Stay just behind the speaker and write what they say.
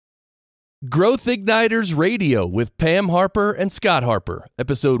Growth Igniters Radio with Pam Harper and Scott Harper,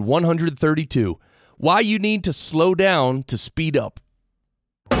 episode 132. Why you need to slow down to speed up.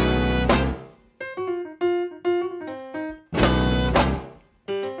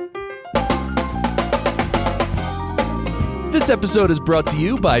 This episode is brought to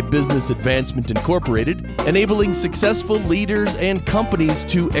you by Business Advancement Incorporated, enabling successful leaders and companies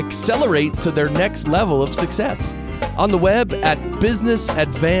to accelerate to their next level of success. On the web at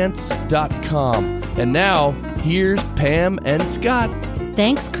businessadvance.com. And now, here's Pam and Scott.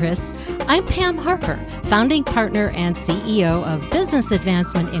 Thanks, Chris. I'm Pam Harper, founding partner and CEO of Business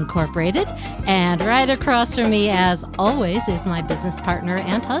Advancement Incorporated. And right across from me, as always, is my business partner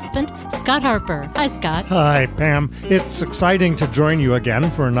and husband, Scott Harper. Hi, Scott. Hi, Pam. It's exciting to join you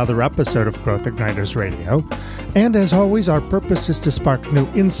again for another episode of Growth Igniters Radio. And as always, our purpose is to spark new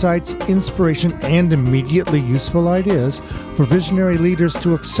insights, inspiration, and immediately useful ideas for visionary leaders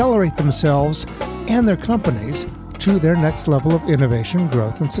to accelerate themselves and their companies to their next level of innovation,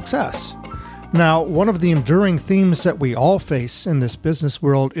 growth, and success. Now, one of the enduring themes that we all face in this business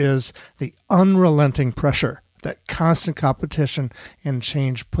world is the unrelenting pressure that constant competition and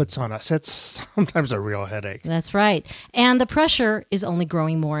change puts on us. It's sometimes a real headache. That's right. And the pressure is only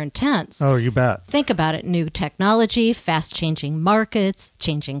growing more intense. Oh, you bet. Think about it. New technology, fast-changing markets,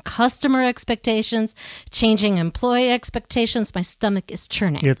 changing customer expectations, changing employee expectations. My stomach is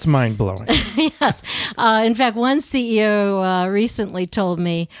churning. It's mind-blowing. Yes. In fact, one CEO recently told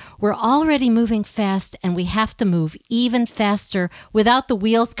me, we're already moving fast and we have to move even faster without the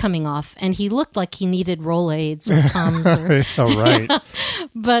wheels coming off. And he looked like he needed Rolaids or Tums. Oh, right.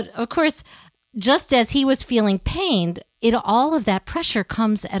 But of course, just as he was feeling pained, all of that pressure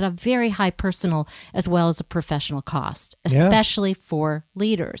comes at a very high personal as well as a professional cost, especially for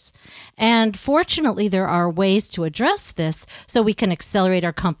leaders. And fortunately, there are ways to address this so we can accelerate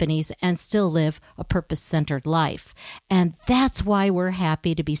our companies and still live a purpose-centered life. And that's why we're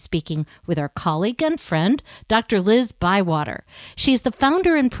happy to be speaking with our colleague and friend, Dr. Liz Bywater. She's the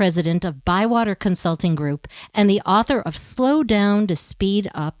founder and president of Bywater Consulting Group and the author of Slow Down to Speed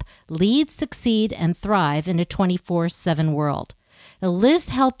Up, Lead, Succeed, and Thrive in a 24/7 world. Now, Liz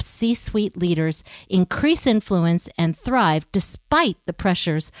helps C-suite leaders increase influence and thrive despite the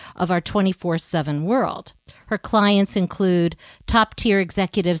pressures of our 24/7 world. Her clients include top-tier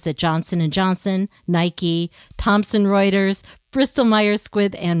executives at Johnson & Johnson, Nike, Thomson Reuters, Bristol-Myers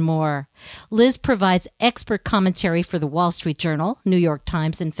Squibb, and more. Liz provides expert commentary for the Wall Street Journal, New York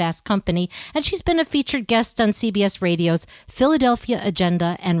Times, and Fast Company, and she's been a featured guest on CBS Radio's Philadelphia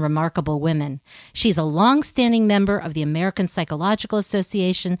Agenda and Remarkable Women. She's a long-standing member of the American Psychological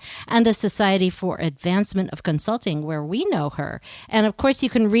Association and the Society for Advancement of Consulting, where we know her. And of course, you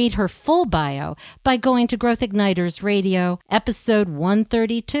can read her full bio by going to Growth Igniters Radio, episode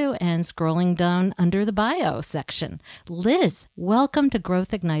 132, and scrolling down under the bio section. Liz, welcome to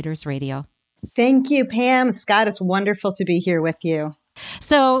Growth Igniters Radio. Thank you, Pam. Scott, it's wonderful to be here with you.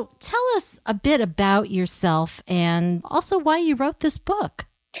 So tell us a bit about yourself and also why you wrote this book.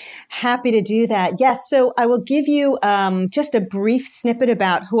 Happy to do that. Yes. So I will give you just a brief snippet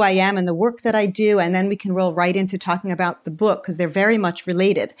about who I am and the work that I do, and then we can roll right into talking about the book because they're very much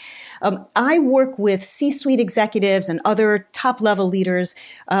related. I work with C-suite executives and other top-level leaders,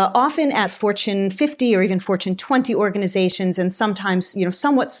 often at Fortune 50 or even Fortune 20 organizations, and sometimes,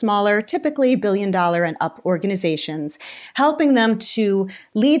 somewhat smaller, typically billion-dollar and up organizations, helping them to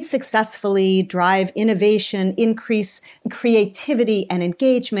lead successfully, drive innovation, increase creativity and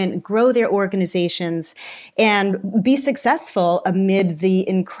engagement, grow their organizations, and be successful amid the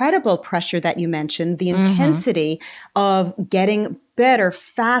incredible pressure that you mentioned, the intensity of getting better,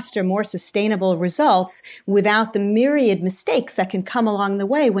 faster, more sustainable results without the myriad mistakes that can come along the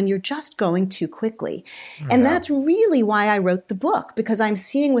way when you're just going too quickly. And that's really why I wrote the book, because I'm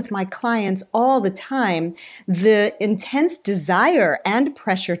seeing with my clients all the time the intense desire and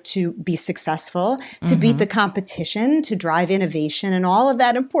pressure to be successful, to beat the competition, to drive innovation and all of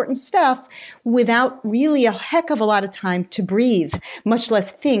that important stuff without really a heck of a lot of time to breathe, much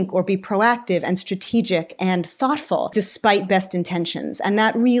less think or be proactive and strategic and thoughtful despite best intentions. And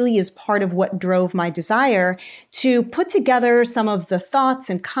that really is part of what drove my desire to put together some of the thoughts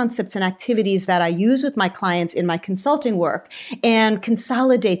and concepts and activities that I use with my clients in my consulting work and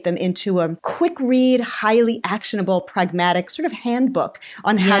consolidate them into a quick read, highly actionable, pragmatic sort of handbook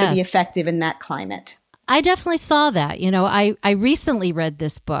on how to be effective in that climate. I definitely saw that. I recently read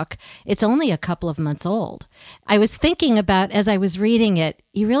this book. It's only a couple of months old. I was thinking about, as I was reading it,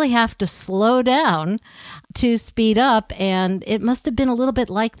 you really have to slow down to speed up. And it must have been a little bit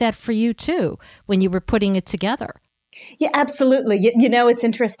like that for you too, when you were putting it together. Yeah, absolutely. It's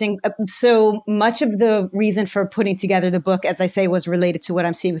interesting. So much of the reason for putting together the book, as I say, was related to what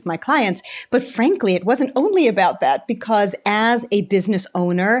I'm seeing with my clients. But frankly, it wasn't only about that, because as a business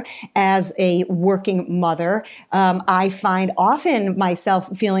owner, as a working mother, I find often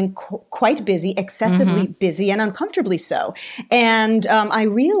myself feeling quite busy, excessively busy, and uncomfortably so. And I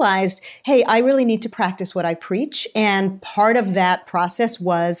realized, hey, I really need to practice what I preach. And part of that process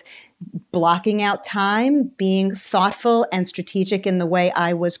was blocking out time, being thoughtful and strategic in the way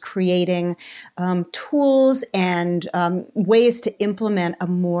I was creating tools and ways to implement a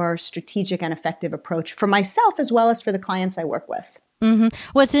more strategic and effective approach for myself as well as for the clients I work with. Mm-hmm.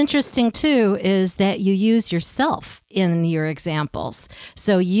 What's interesting, too, is that you use yourself in your examples.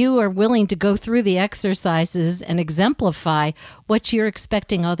 So you are willing to go through the exercises and exemplify what you're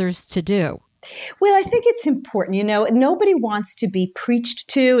expecting others to do. Well, I think it's important. Nobody wants to be preached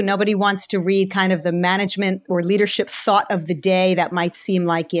to. Nobody wants to read kind of the management or leadership thought of the day that might seem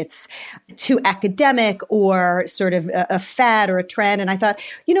like it's too academic or sort of a fad or a trend. And I thought,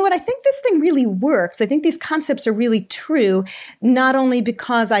 you know what? I think this thing really works. I think these concepts are really true, not only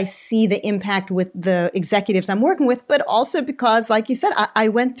because I see the impact with the executives I'm working with, but also because, like you said, I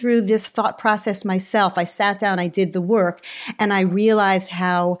went through this thought process myself. I sat down, I did the work, and I realized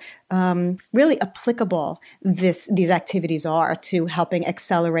how really applicable these activities are to helping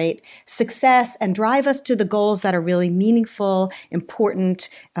accelerate success and drive us to the goals that are really meaningful, important,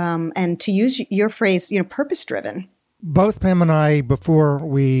 and to use your phrase, purpose-driven. Both Pam and I, before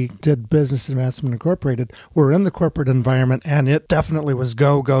we did Business Advancement Incorporated, were in the corporate environment, and it definitely was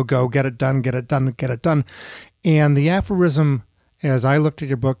go, go, go, get it done, get it done, get it done. And the aphorism, as I looked at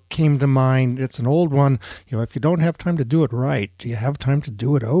your book, came to mind. It's an old one. If you don't have time to do it right, do you have time to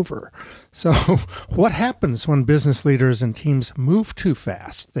do it over? So what happens when business leaders and teams move too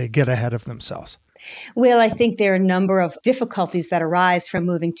fast? They get ahead of themselves. Well, I think there are a number of difficulties that arise from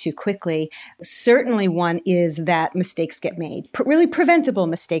moving too quickly. Certainly one is that mistakes get made, really preventable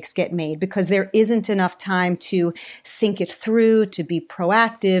mistakes get made, because there isn't enough time to think it through, to be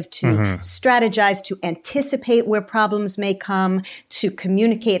proactive, to strategize, to anticipate where problems may come, to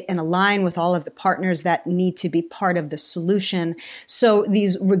communicate and align with all of the partners that need to be part of the solution. So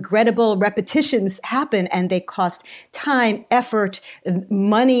these regrettable repetitions happen, and they cost time, effort,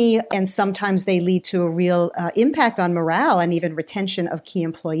 money, and sometimes they lead to a real impact on morale and even retention of key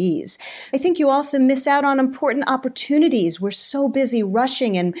employees. I think you also miss out on important opportunities. We're so busy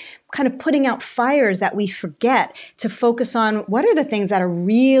rushing and kind of putting out fires that we forget to focus on what are the things that are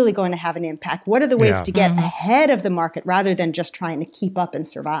really going to have an impact? What are the ways to get ahead of the market rather than just trying to keep up and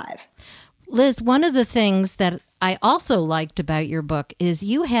survive? Liz, one of the things that I also liked about your book is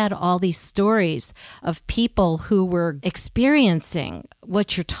you had all these stories of people who were experiencing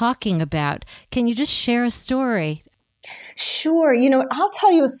what you're talking about. Can you just share a story? Sure. I'll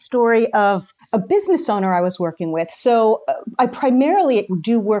tell you a story of a business owner I was working with. So I primarily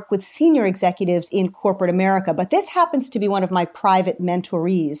do work with senior executives in corporate America, but this happens to be one of my private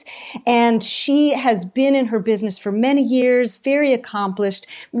mentorees. And she has been in her business for many years, very accomplished,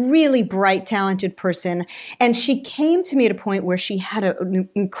 really bright, talented person. And she came to me at a point where she had an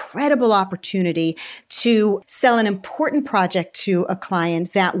incredible opportunity to sell an important project to a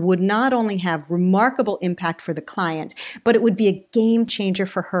client that would not only have remarkable impact for the client, but it would be a game changer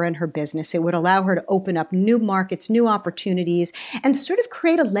for her and her business. It would allow her to open up new markets, new opportunities, and sort of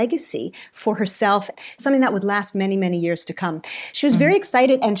create a legacy for herself, something that would last many, many years to come. She was very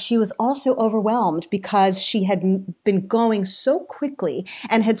excited, and she was also overwhelmed because she had been going so quickly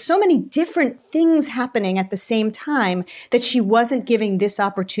and had so many different things happening at the same time that she wasn't giving this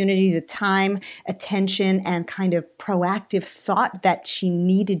opportunity the time, attention, and kind of proactive thought that she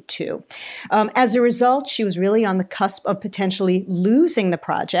needed to. As a result, she was really on the cusp of potentially losing the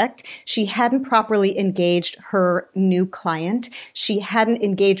project. She hadn't properly engaged her new client. She hadn't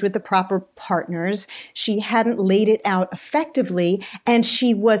engaged with the proper partners. She hadn't laid it out effectively. And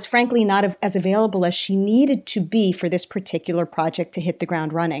she was frankly not as available as she needed to be for this particular project to hit the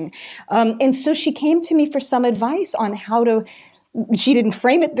ground running. And so she came to me for some advice on how to she didn't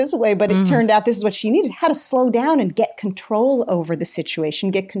frame it this way, but it turned out this is what she needed, how to slow down and get control over the situation,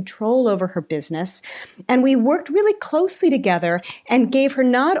 get control over her business. And we worked really closely together and gave her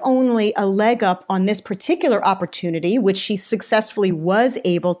not only a leg up on this particular opportunity, which she successfully was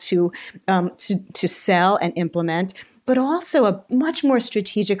able to sell and implement, but also a much more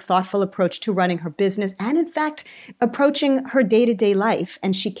strategic, thoughtful approach to running her business and, in fact, approaching her day-to-day life.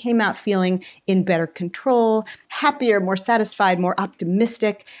 And she came out feeling in better control, happier, more satisfied, more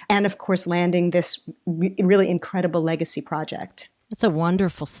optimistic, and, of course, landing this really incredible legacy project. That's a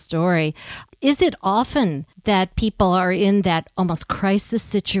wonderful story. Is it often that people are in that almost crisis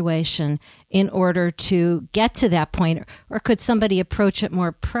situation in order to get to that point, or could somebody approach it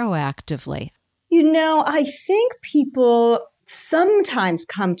more proactively? I think people sometimes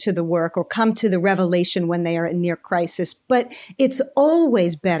come to the work or come to the revelation when they are in near crisis, but it's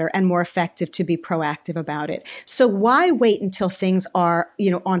always better and more effective to be proactive about it. So why wait until things are,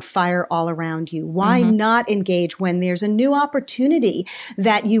 on fire all around you? Why not engage when there's a new opportunity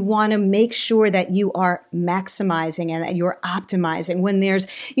that you want to make sure that you are maximizing and that you're optimizing? When there's,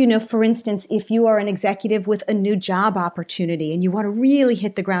 for instance, if you are an executive with a new job opportunity and you want to really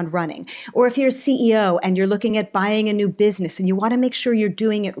hit the ground running, or if you're a CEO and you're looking at buying a new business and you want to make sure you're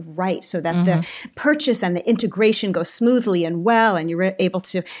doing it right so that the purchase and the integration go smoothly and well, and you're able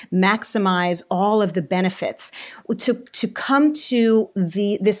to maximize all of the benefits. To come to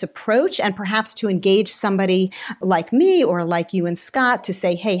this approach and perhaps to engage somebody like me or like you and Scott to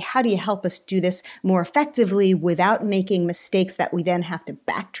say, hey, how do you help us do this more effectively without making mistakes that we then have to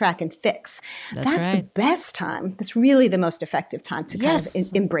backtrack and fix? That's right. The best time. That's really the most effective time to kind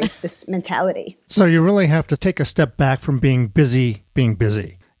of embrace this mentality. So you really have to take a step back from being busy,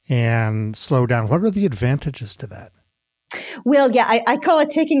 and slow down. What are the advantages to that? Well, yeah, I call it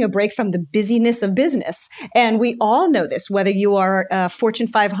taking a break from the busyness of business. And we all know this, whether you are a Fortune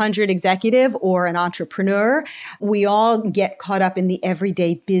 500 executive or an entrepreneur, we all get caught up in the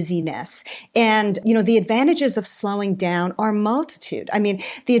everyday busyness. And, the advantages of slowing down are multitude. I mean,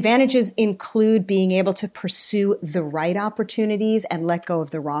 the advantages include being able to pursue the right opportunities and let go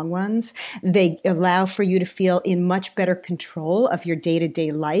of the wrong ones. They allow for you to feel in much better control of your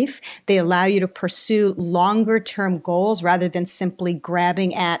day-to-day life. They allow you to pursue longer-term goals rather than simply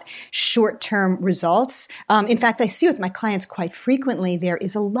grabbing at short-term results. In fact, I see with my clients quite frequently, there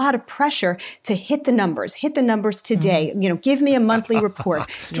is a lot of pressure to hit the numbers today, give me a monthly report,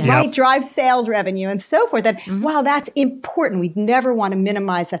 drive sales revenue and so forth. And while that's important, we'd never want to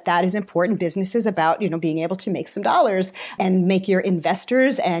minimize that is important. Business is about, being able to make some dollars and make your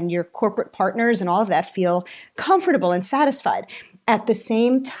investors and your corporate partners and all of that feel comfortable and satisfied. At the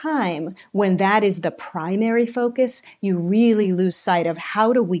same time, when that is the primary focus, you really lose sight of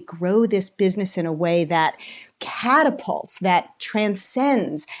how do we grow this business in a way that catapults, that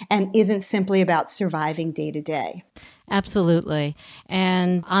transcends, and isn't simply about surviving day to day. Absolutely.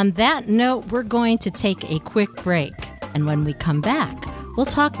 And on that note, we're going to take a quick break. And when we come back, we'll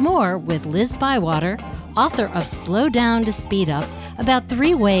talk more with Liz Bywater, author of Slow Down to Speed Up, about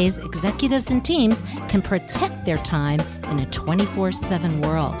 3 ways executives and teams can protect their time in a 24/7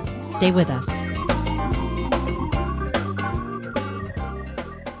 world. Stay with us.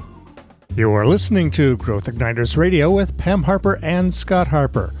 You are listening to Growth Igniters Radio with Pam Harper and Scott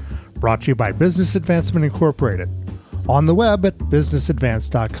Harper, brought to you by Business Advancement Incorporated. On the web at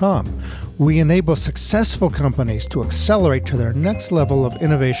businessadvance.com, we enable successful companies to accelerate to their next level of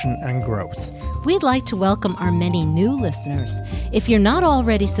innovation and growth. We'd like to welcome our many new listeners. If you're not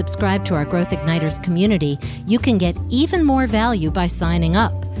already subscribed to our Growth Igniters community, you can get even more value by signing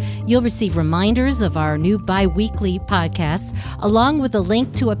up. You'll receive reminders of our new bi-weekly podcasts, along with a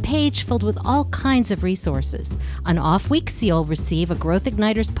link to a page filled with all kinds of resources. On off weeks, you'll receive a Growth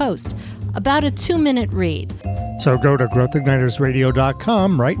Igniters post, about a 2-minute read. So go to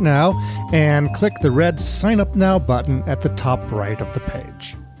growthignitersradio.com right now and click the red Sign Up Now button at the top right of the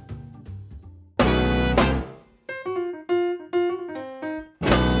page.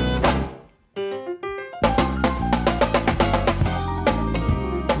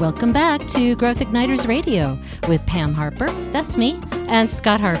 Welcome back to Growth Igniters Radio with Pam Harper, that's me, and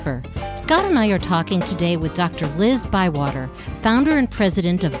Scott Harper. Scott and I are talking today with Dr. Liz Bywater, founder and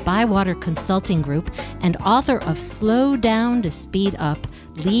president of Bywater Consulting Group and author of Slow Down to Speed Up,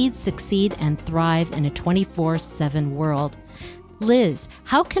 Lead, Succeed, and Thrive in a 24/7 World. Liz,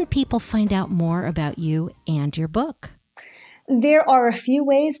 how can people find out more about you and your book? There are a few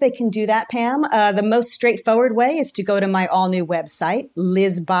ways they can do that, Pam. The most straightforward way is to go to my all-new website,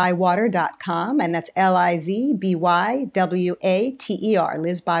 lizbywater.com, and that's LIZBYWATER,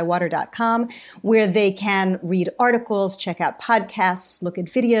 lizbywater.com, where they can read articles, check out podcasts, look at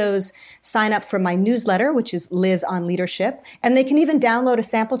videos, sign up for my newsletter, which is Liz on Leadership, and they can even download a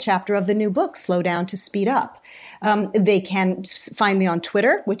sample chapter of the new book, Slow Down to Speed Up. They can find me on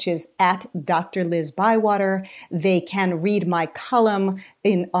Twitter, which is at Dr. Liz Bywater. They can read my column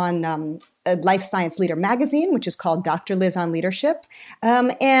on Life Science Leader magazine, which is called Dr. Liz on Leadership.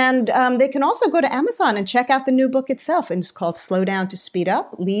 And they can also go to Amazon and check out the new book itself. And it's called Slow Down to Speed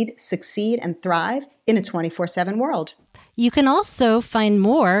Up, Lead, Succeed, and Thrive in a 24/7 World. You can also find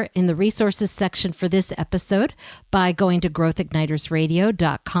more in the resources section for this episode by going to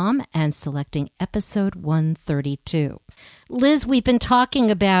growthignitersradio.com and selecting episode 132. Liz, we've been talking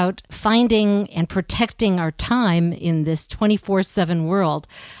about finding and protecting our time in this 24/7 world.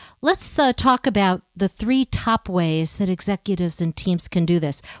 Let's talk about the 3 top ways that executives and teams can do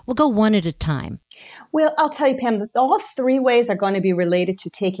this. We'll go one at a time. Well, I'll tell you, Pam, that all 3 ways are going to be related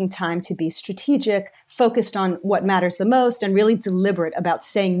to taking time to be strategic, focused on what matters the most, and really deliberate about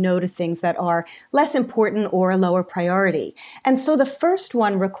saying no to things that are less important or a lower priority. And so the first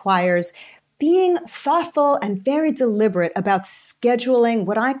one requires being thoughtful and very deliberate about scheduling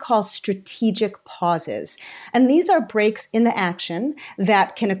what I call strategic pauses. And these are breaks in the action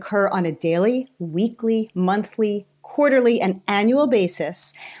that can occur on a daily, weekly, monthly, quarterly, and annual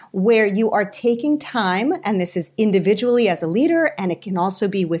basis where you are taking time, and this is individually as a leader, and it can also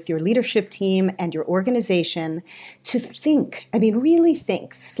be with your leadership team and your organization, to think. I mean, really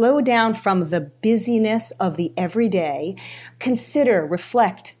think. Slow down from the busyness of the everyday. Consider,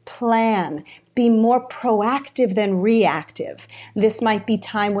 reflect, plan, be more proactive than reactive. This might be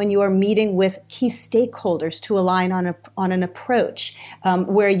time when you are meeting with key stakeholders to align on an approach,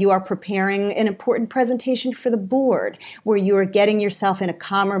 where you are preparing an important presentation for the board, where you are getting yourself in a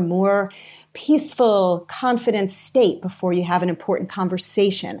calmer, more peaceful, confident state before you have an important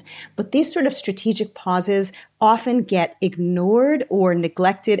conversation. But these sort of strategic pauses often get ignored or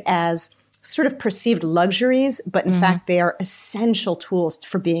neglected as sort of perceived luxuries, but in fact, they are essential tools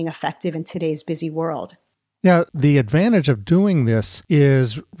for being effective in today's busy world. Yeah, the advantage of doing this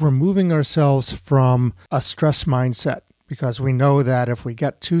is removing ourselves from a stress mindset, because we know that if we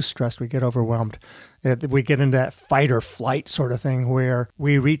get too stressed, we get overwhelmed. We get into that fight or flight sort of thing where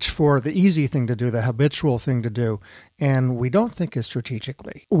we reach for the easy thing to do, the habitual thing to do, and we don't think as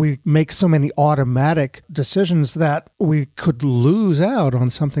strategically. We make so many automatic decisions that we could lose out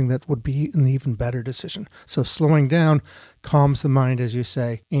on something that would be an even better decision. So slowing down calms the mind, as you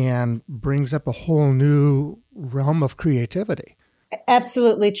say, and brings up a whole new realm of creativity.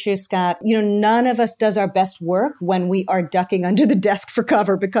 Absolutely true, Scott. None of us does our best work when we are ducking under the desk for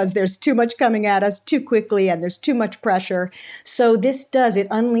cover because there's too much coming at us too quickly and there's too much pressure. So it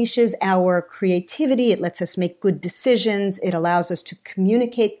unleashes our creativity. It lets us make good decisions. It allows us to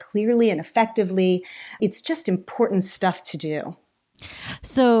communicate clearly and effectively. It's just important stuff to do.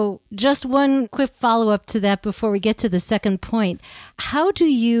 So just one quick follow-up to that before we get to the second point. How do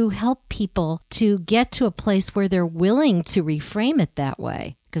you help people to get to a place where they're willing to reframe it that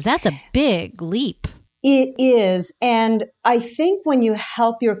way? Because that's a big leap. It is. And I think when you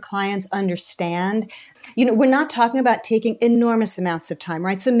help your clients understand, we're not talking about taking enormous amounts of time,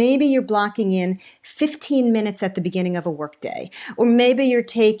 right? So maybe you're blocking in 15 minutes at the beginning of a workday, or maybe you're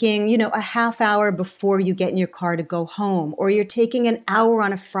taking, a half hour before you get in your car to go home, or you're taking an hour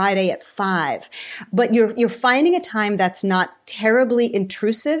on a Friday at 5. But you're finding a time that's not terribly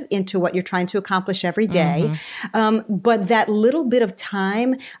intrusive into what you're trying to accomplish every day. But that little bit of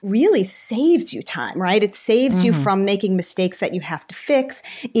time really saves you time, right? It saves you from making mistakes that you have to fix.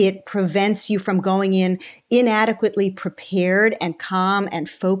 It prevents you from going in inadequately prepared and calm and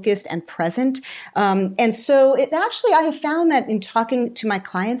focused and present. And so I have found that in talking to my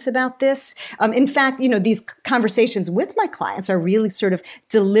clients about this, in fact, these conversations with my clients are really sort of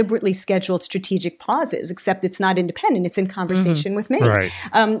deliberately scheduled strategic pauses, except it's not independent. It's in conversation with me. Right.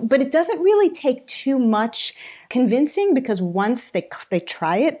 But it doesn't really take too much convincing, because once they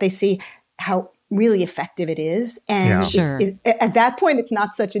try it, they see how really effective it is. And at that point, it's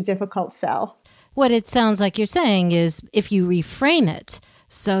not such a difficult sell. What it sounds like you're saying is if you reframe it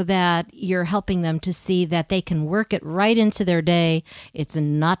so that you're helping them to see that they can work it right into their day, it's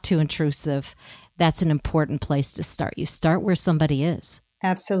not too intrusive, that's an important place to start. You start where somebody is.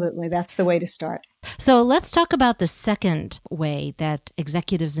 Absolutely. That's the way to start. So let's talk about the second way that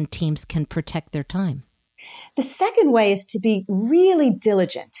executives and teams can protect their time. The second way is to be really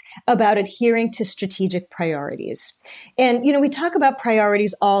diligent about adhering to strategic priorities. And, we talk about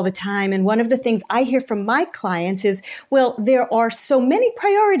priorities all the time. And one of the things I hear from my clients is, well, there are so many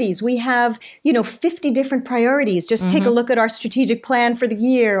priorities. We have, 50 different priorities. Just take a look at our strategic plan for the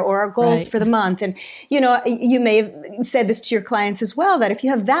year or our goals for the month. And, you may have said this to your clients as well, that if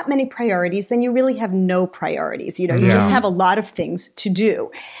you have that many priorities, then you really have no priorities. You just have a lot of things to do.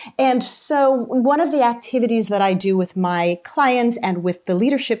 And so one of the activities that I do with my clients and with the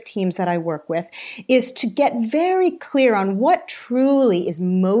leadership teams that I work with is to get very clear on what truly is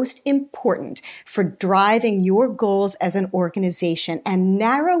most important for driving your goals as an organization and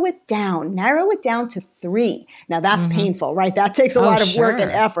narrow it down to 3. Now that's painful, right? That takes a lot of work and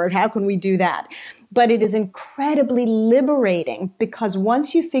effort. How can we do that? but it is incredibly liberating because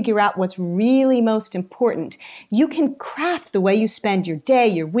once you figure out what's really most important, you can craft the way you spend your day,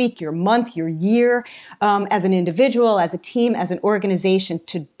 your week, your month, your year, as an individual, as a team, as an organization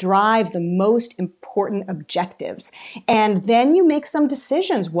to drive the most important objectives. And then you make some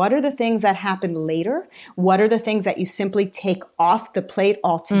decisions. What are the things that happen later? What are the things that you simply take off the plate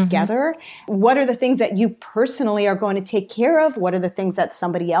altogether? What are the things that you personally are going to take care of? What are the things that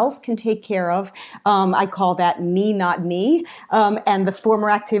somebody else can take care of? I call that me, not me. And the former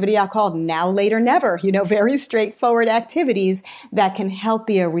activity I call now, later, never. Very straightforward activities that can help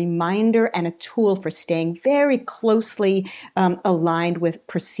be a reminder and a tool for staying very closely aligned with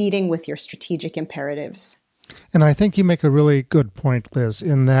proceeding with your strategic imperatives. And I think you make a really good point, Liz,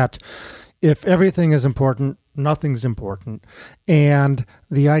 in that if everything is important, nothing's important. And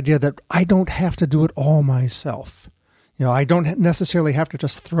the idea that I don't have to do it all myself. I don't necessarily have to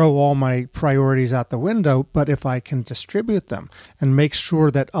just throw all my priorities out the window, but if I can distribute them and make sure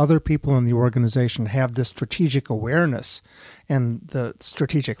that other people in the organization have this strategic awareness and the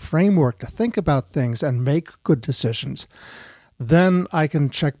strategic framework to think about things and make good decisions, then I can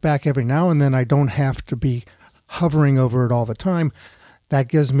check back every now and then. I don't have to be hovering over it all the time. That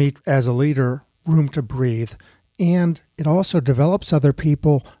gives me, as a leader, room to breathe. And it also develops other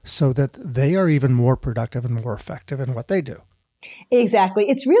people so that they are even more productive and more effective in what they do. Exactly.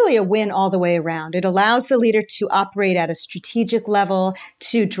 It's really a win all the way around. It allows the leader to operate at a strategic level,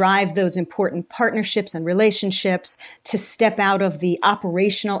 to drive those important partnerships and relationships, to step out of the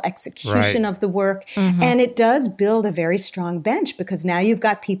operational execution of the work. And it does build a very strong bench because now you've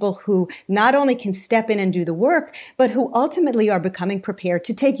got people who not only can step in and do the work, but who ultimately are becoming prepared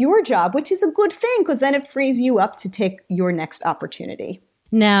to take your job, which is a good thing because then it frees you up to take your next opportunity.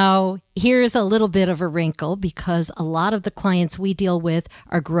 Now, here's a little bit of a wrinkle because a lot of the clients we deal with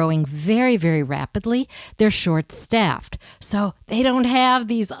are growing very, very rapidly. They're short-staffed, so they don't have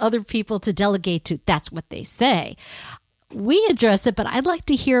these other people to delegate to. That's what they say. We address it, but I'd like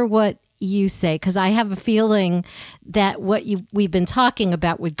to hear what you say because I have a feeling that what we've been talking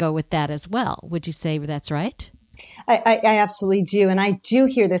about would go with that as well. Would you say that's right? I absolutely do. And I do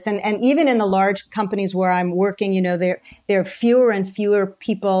hear this. And even in the large companies where I'm working, there are fewer and fewer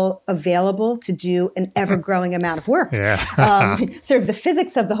people available to do an ever-growing amount of work. Sort of the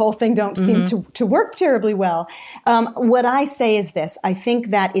physics of the whole thing don't seem to work terribly well. What I say is this. I think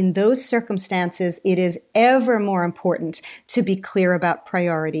that in those circumstances, it is ever more important to be clear about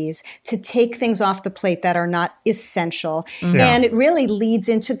priorities, to take things off the plate that are not essential. And it really leads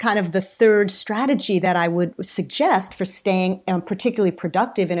into kind of the third strategy that I would suggest for staying particularly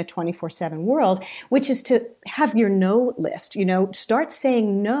productive in a 24/7 world, which is to have your no list. Start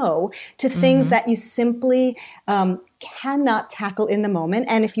saying no to things that you simply cannot tackle in the moment.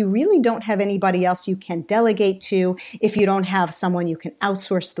 And if you really don't have anybody else you can delegate to, if you don't have someone you can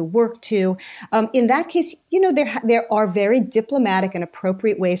outsource the work to, in that case, there are very diplomatic and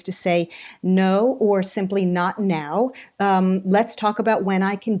appropriate ways to say no or simply not now. Let's talk about when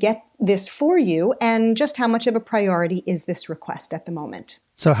I can get this for you and just how much of a priority is this request at the moment.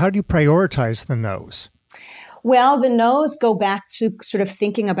 So how do you prioritize the no's? Well, the no's go back to sort of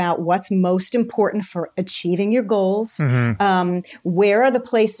thinking about what's most important for achieving your goals. Where are the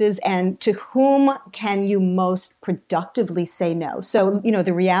places and to whom can you most productively say no? So,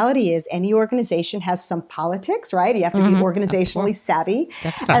 the reality is any organization has some politics, right? You have to be organizationally savvy.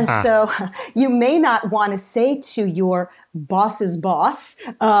 And so you may not want to say to your boss's boss,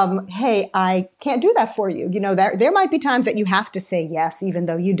 hey, I can't do that for you. There might be times that you have to say yes, even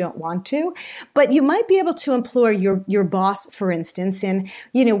though you don't want to, but you might be able to implore your boss, for instance, in,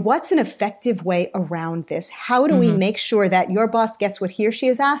 what's an effective way around this? How do we make sure that your boss gets what he or she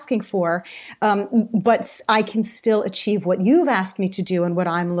is asking for, but I can still achieve what you've asked me to do and what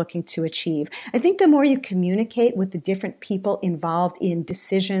I'm looking to achieve? I think the more you communicate with the different people involved in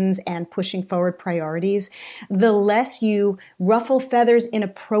decisions and pushing forward priorities, the less you ruffle feathers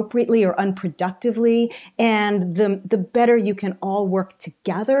inappropriately or unproductively, and the better you can all work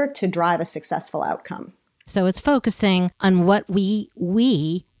together to drive a successful outcome. So it's focusing on what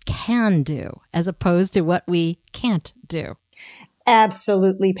we can do as opposed to what we can't do.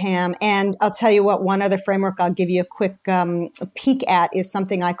 Absolutely, Pam. And I'll tell you what, one other framework I'll give you a quick peek at is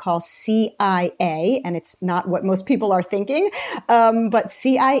something I call CIA, and it's not what most people are thinking, but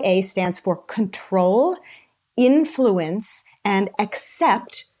CIA stands for Control, Influence, and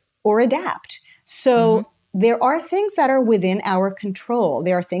Accept or Adapt. So there are things that are within our control.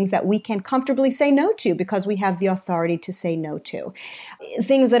 There are things that we can comfortably say no to because we have the authority to say no to.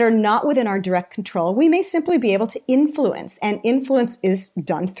 Things that are not within our direct control, we may simply be able to influence. And influence is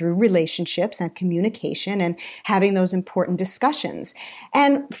done through relationships and communication and having those important discussions.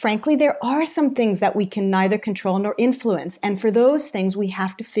 And frankly, there are some things that we can neither control nor influence. And for those things, we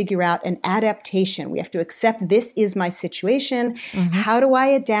have to figure out an adaptation. We have to accept this is my situation. How do I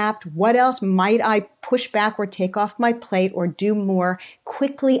adapt? What else might I push back or take off my plate or do more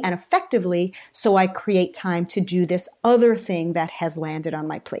quickly and effectively so I create time to do this other thing that has landed on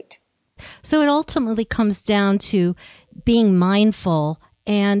my plate? So it ultimately comes down to being mindful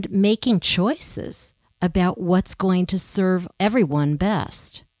and making choices about what's going to serve everyone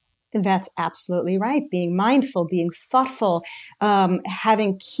best. That's absolutely right. Being mindful, being thoughtful,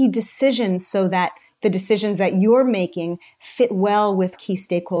 having key decisions so that the decisions that you're making fit well with key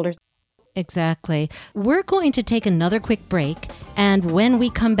stakeholders. Exactly. We're going to take another quick break, and when we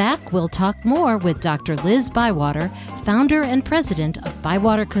come back, we'll talk more with Dr. Liz Bywater, founder and president of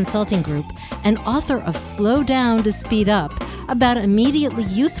Bywater Consulting Group and author of Slow Down to Speed Up, about immediately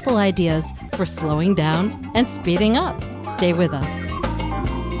useful ideas for slowing down and speeding up. Stay with us.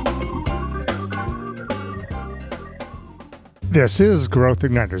 This is Growth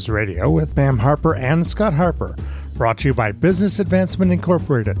Igniters Radio with Pam Harper and Scott Harper, brought to you by Business Advancement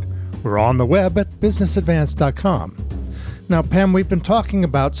Incorporated. We're on the web at businessadvance.com. Now, Pam, we've been talking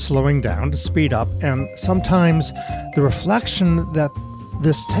about slowing down to speed up, and sometimes the reflection that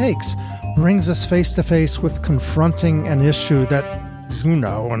this takes brings us face to face with confronting an issue that you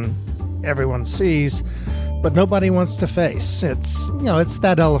know and everyone sees, but nobody wants to face. It's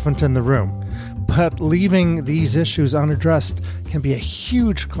that elephant in the room. But leaving these issues unaddressed can be a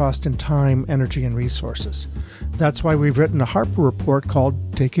huge cost in time, energy, and resources. That's why we've written a Harper report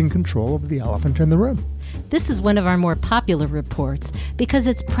called Taking Control of the Elephant in the Room. This is one of our more popular reports because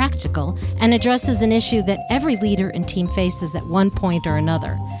it's practical and addresses an issue that every leader and team faces at one point or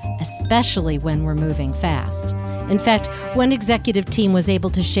another, especially when we're moving fast. In fact, one executive team was able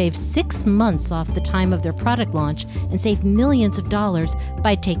to shave 6 months off the time of their product launch and save millions of dollars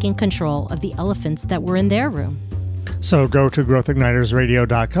by taking control of the elephants that were in their room. So go to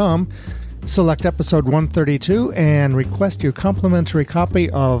growthignitersradio.com, select episode 132, and request your complimentary copy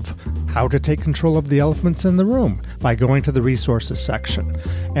of How to Take Control of the Elephants in the Room by going to the resources section.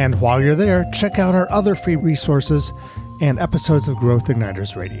 And while you're there, check out our other free resources and episodes of Growth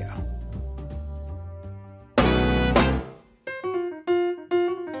Igniters Radio.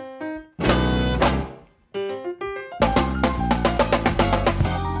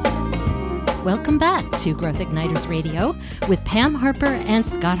 Welcome back to Growth Igniters Radio with Pam Harper and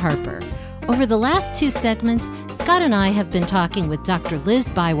Scott Harper. Over the last 2 segments, Scott and I have been talking with Dr. Liz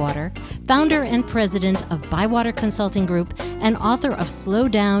Bywater, founder and president of Bywater Consulting Group and author of Slow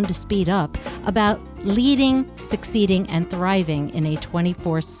Down to Speed Up, about leading, succeeding, and thriving in a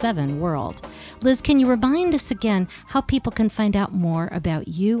 24/7 world. Liz, can you remind us again how people can find out more about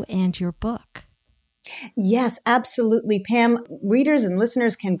you and your book? Yes, absolutely, Pam. Readers and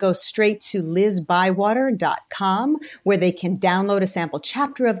listeners can go straight to lizbywater.com, where they can download a sample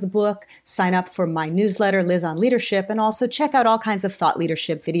chapter of the book, sign up for my newsletter, Liz on Leadership, and also check out all kinds of thought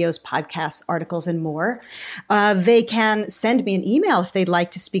leadership videos, podcasts, articles, and more. They can send me an email if they'd like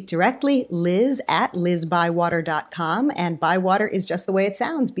to speak directly, liz@lizbywater.com, and Bywater is just the way it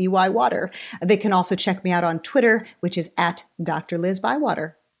sounds, B-Y Water. They can also check me out on Twitter, which is @Dr. Liz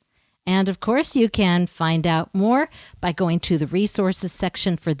Bywater. And of course, you can find out more by going to the resources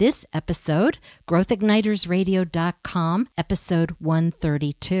section for this episode, growthignitersradio.com, episode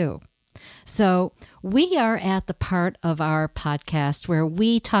 132. So we are at the part of our podcast where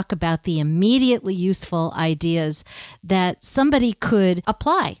we talk about the immediately useful ideas that somebody could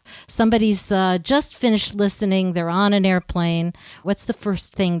apply. Somebody's just finished listening. They're on an airplane. What's the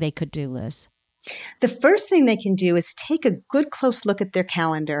first thing they could do, Liz? The first thing they can do is take a good close look at their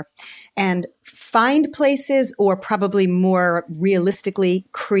calendar and find places, or probably more realistically,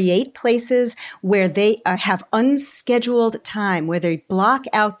 create places where they have unscheduled time, where they block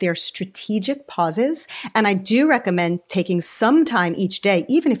out their strategic pauses. And I do recommend taking some time each day,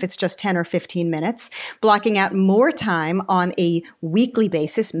 even if it's just 10 or 15 minutes, blocking out more time on a weekly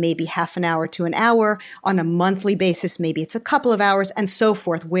basis, maybe half an hour to an hour, on a monthly basis, maybe it's a couple of hours, and so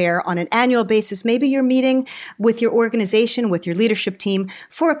forth, where on an annual basis, maybe you're meeting with your organization, with your leadership team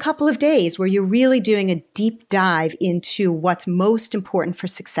for a couple of days where you're really doing a deep dive into what's most important for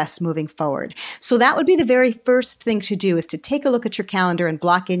success moving forward. So that would be the very first thing to do, is to take a look at your calendar and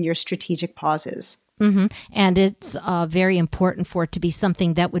block in your strategic pauses. Mm-hmm. And it's very important for it to be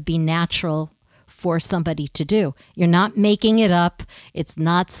something that would be natural for somebody to do. You're not making it up. It's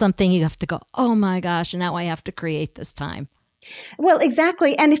not something you have to go, oh my gosh, now I have to create this time. Well,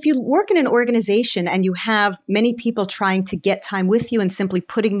 exactly. And if you work in an organization and you have many people trying to get time with you and simply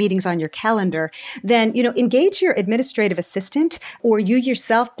putting meetings on your calendar, then, engage your administrative assistant, or you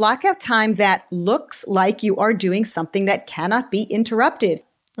yourself block out time that looks like you are doing something that cannot be interrupted.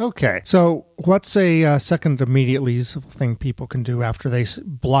 Okay. So what's a second immediately useful thing people can do after they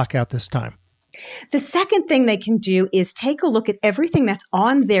block out this time? The second thing they can do is take a look at everything that's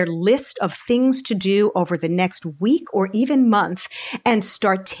on their list of things to do over the next week or even month and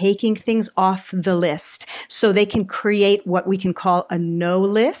start taking things off the list so they can create what we can call a no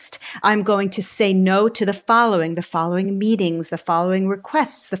list. I'm going to say no to the following meetings, the following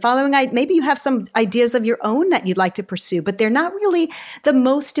requests, maybe you have some ideas of your own that you'd like to pursue, but they're not really the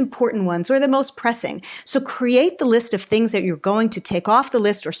most important ones or the most pressing. So create the list of things that you're going to take off the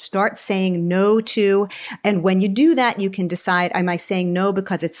list or start saying no to. And when you do that, you can decide, am I saying no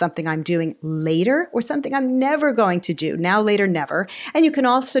because it's something I'm doing later or something I'm never going to do? Now, later, never. And you can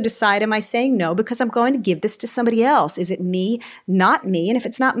also decide, am I saying no because I'm going to give this to somebody else? Is it me, not me? And if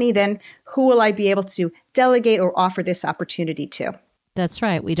it's not me, then who will I be able to delegate or offer this opportunity to? That's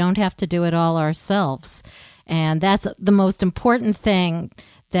right. We don't have to do it all ourselves. And that's the most important thing,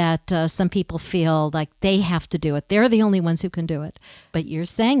 that some people feel like they have to do it. They're the only ones who can do it. But you're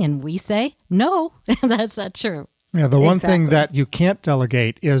saying, and we say, no, that's not true. Yeah, the one thing that you can't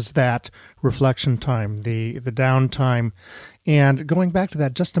delegate is that reflection time, the downtime. And going back to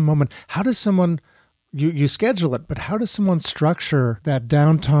that just a moment, how does someone, you schedule it, but how does someone structure that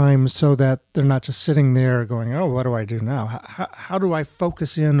downtime so that they're not just sitting there going, oh, what do I do now? How do I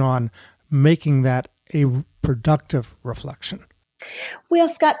focus in on making that a productive reflection? Well,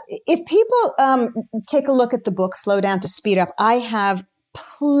 Scott, if people take a look at the book, Slow Down to Speed Up, I have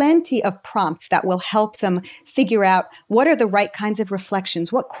plenty of prompts that will help them figure out what are the right kinds of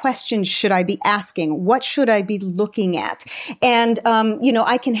reflections. What questions should I be asking? What should I be looking at? And,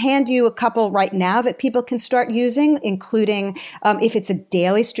 I can hand you a couple right now that people can start using, including if it's a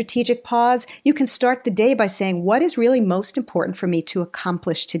daily strategic pause, you can start the day by saying, what is really most important for me to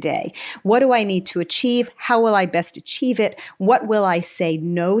accomplish today? What do I need to achieve? How will I best achieve it? What will I say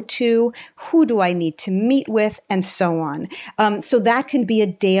no to? Who do I need to meet with? And so on. So that can be a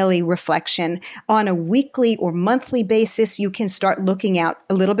daily reflection. On a weekly or monthly basis, you can start looking out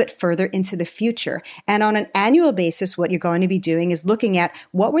a little bit further into the future. And on an annual basis, what you're going to be doing is looking at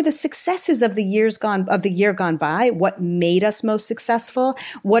what were the successes of the year gone by, what made us most successful,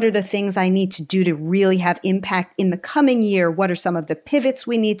 what are the things I need to do to really have impact in the coming year, what are some of the pivots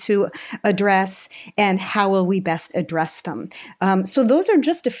we need to address, and how will we best address them. So those are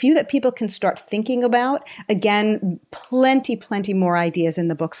just a few that people can start thinking about. Again, plenty more ideas in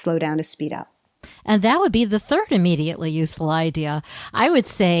the book, Slow Down to Speed Up. And that would be the third immediately useful idea. I would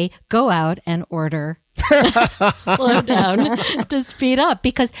say go out and order Slow Down to Speed Up.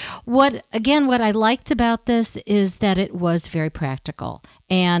 Because what I liked about this is that it was very practical.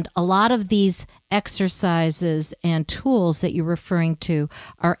 And a lot of these exercises and tools that you're referring to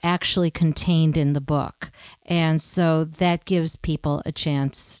are actually contained in the book. And so that gives people a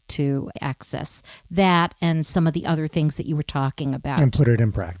chance to access that and some of the other things that you were talking about. And put it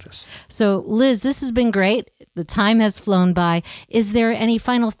in practice. So, Liz, this has been great. The time has flown by. Is there any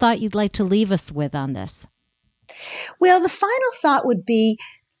final thought you'd like to leave us with on this? Well, the final thought would be,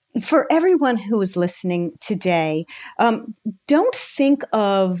 for everyone who is listening today, don't think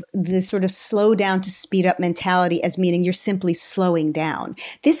of the sort of slow down to speed up mentality as meaning you're simply slowing down.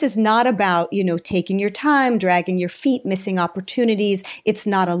 This is not about, taking your time, dragging your feet, missing opportunities. It's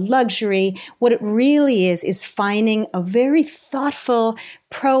not a luxury. What it really is finding a very thoughtful,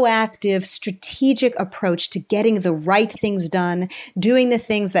 proactive, strategic approach to getting the right things done, doing the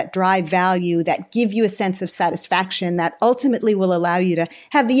things that drive value, that give you a sense of satisfaction, that ultimately will allow you to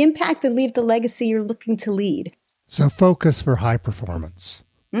have the impact and leave the legacy you're looking to lead. So focus for high performance.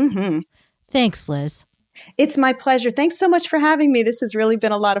 Mm-hmm. Thanks, Liz. It's my pleasure. Thanks so much for having me. This has really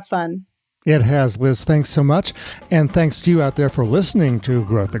been a lot of fun. It has, Liz. Thanks so much. And thanks to you out there for listening to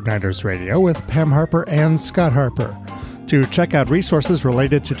Growth Igniters Radio with Pam Harper and Scott Harper. To check out resources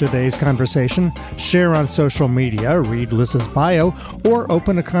related to today's conversation, share on social media, read Liz's bio, or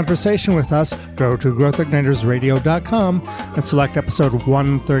open a conversation with us, go to growthignitersradio.com and select episode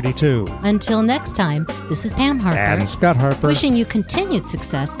 132. Until next time, this is Pam Harper and Scott Harper, wishing you continued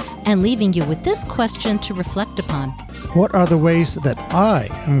success and leaving you with this question to reflect upon. What are the ways that I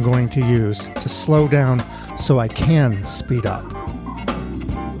am going to use to slow down so I can speed up?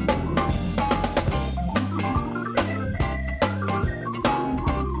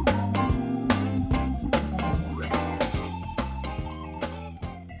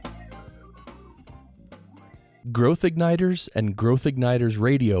 Growth Igniters and Growth Igniters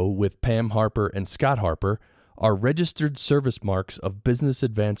Radio with Pam Harper and Scott Harper are registered service marks of Business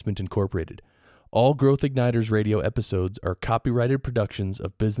Advancement Incorporated. All Growth Igniters Radio episodes are copyrighted productions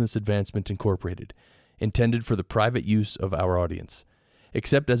of Business Advancement Incorporated, intended for the private use of our audience.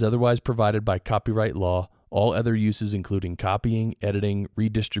 Except as otherwise provided by copyright law, all other uses including copying, editing,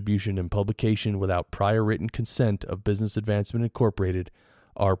 redistribution, and publication without prior written consent of Business Advancement Incorporated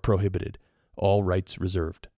are prohibited. All rights reserved.